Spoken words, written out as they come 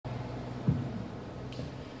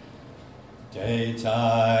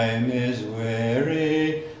Daytime is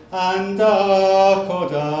weary, and dark o'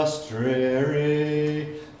 dusk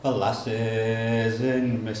dreary. The lasses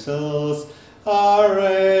in missals are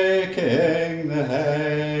raking the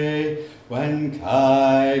hay. When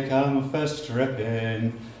kye come for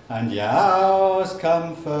stripping, and yows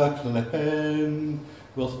come for clipping,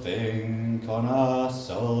 we'll think on our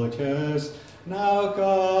soldiers now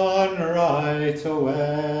gone right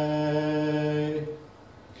away.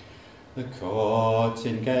 The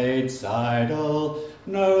courting gates idle,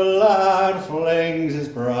 no lad flings his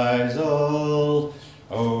bridle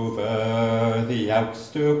over the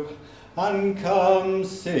outstoop and comes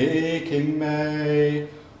seeking May.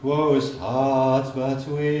 Woe's heart, but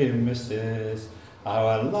we misses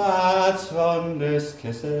our lads' fondest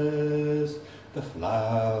kisses. The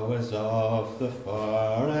flowers of the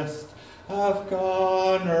forest have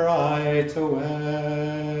gone right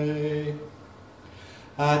away.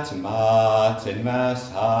 At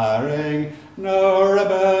Martinmas hiring, no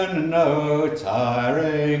ribbon, no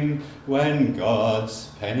tiring, when God's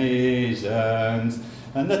pennies earned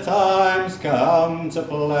and the time's come to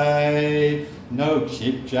play. No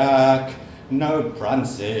cheapjack, no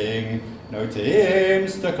prancing, no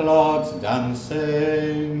teamster clogs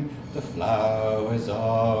dancing. The flowers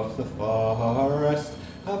of the forest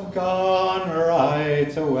have gone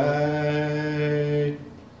right away.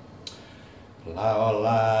 Plough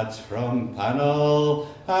lads from Pannel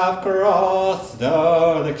have crossed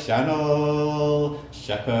o'er the channel.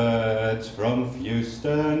 Shepherds from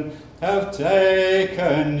Fewston have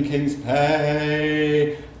taken King's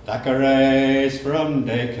Pay. Thackeray's from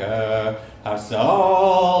Dacre have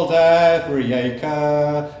sold every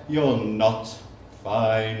acre. You'll not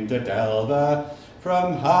find a delver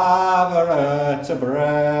from Havre to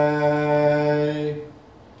Bray.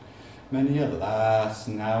 Many a lass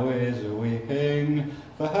now is weeping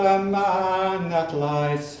for her man that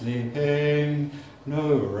lies sleeping.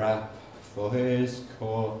 No wrap for his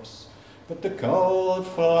corpse, but the cold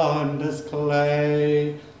Flanders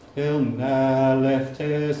clay. He'll ne'er lift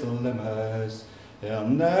his limbers, he'll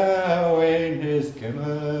ne'er wean his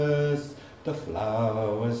gimmers. The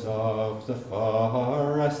flowers of the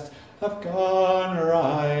forest have gone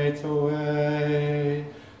right away.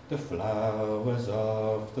 The flowers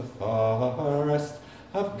of the forest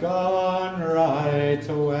have gone right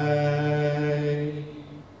away.